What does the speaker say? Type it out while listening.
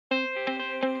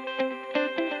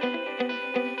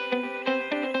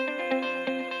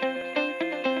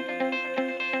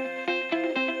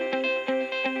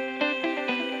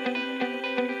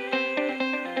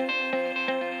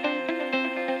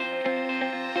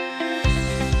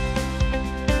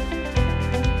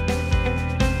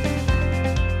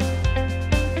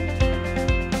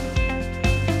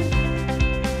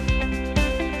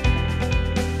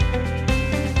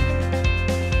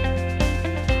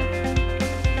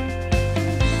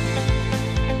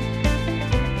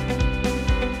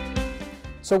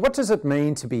So what does it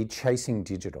mean to be chasing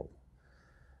digital?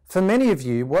 For many of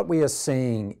you, what we are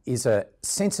seeing is a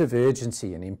sense of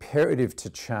urgency and imperative to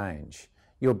change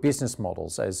your business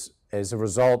models as a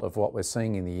result of what we're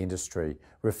seeing in the industry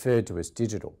referred to as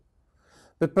digital.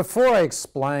 But before I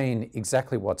explain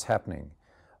exactly what's happening,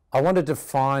 I want to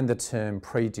define the term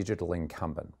pre-digital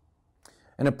incumbent.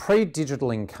 And a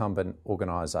pre-digital incumbent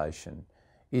organisation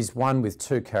is one with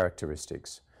two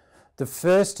characteristics. The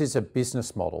first is a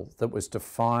business model that was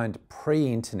defined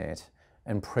pre-internet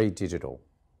and pre-digital.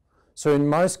 So in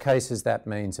most cases, that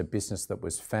means a business that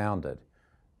was founded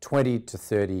 20 to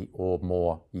 30 or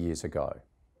more years ago.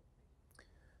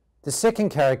 The second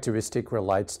characteristic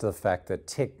relates to the fact that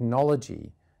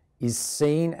technology is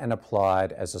seen and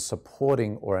applied as a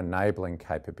supporting or enabling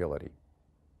capability.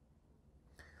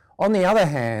 On the other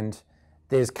hand,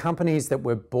 there's companies that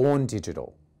were born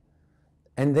digital.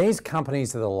 And these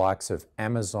companies are the likes of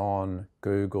Amazon,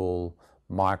 Google,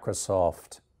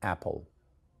 Microsoft, Apple.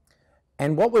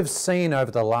 And what we've seen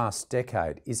over the last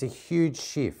decade is a huge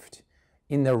shift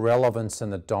in the relevance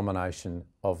and the domination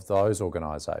of those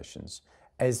organisations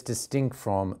as distinct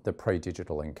from the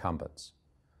pre-digital incumbents.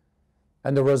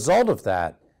 And the result of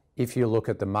that, if you look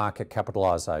at the market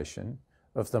capitalisation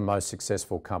of the most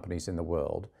successful companies in the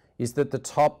world, is that the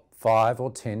top 5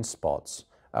 or 10 spots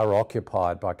are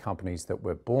occupied by companies that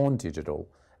were born digital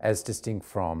as distinct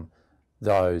from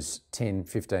those 10,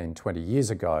 15, 20 years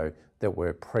ago that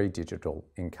were pre-digital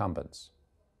incumbents.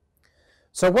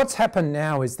 So what's happened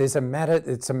now is it's a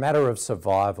matter of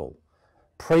survival.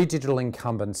 Pre-digital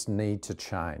incumbents need to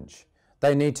change.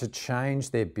 They need to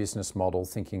change their business model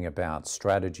thinking about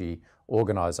strategy,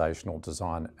 organisational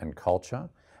design and culture,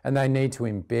 and they need to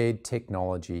embed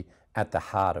technology at the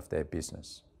heart of their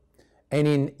business. And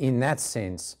in that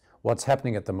sense, what's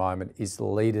happening at the moment is the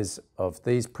leaders of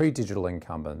these pre-digital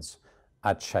incumbents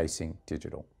are chasing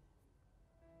digital.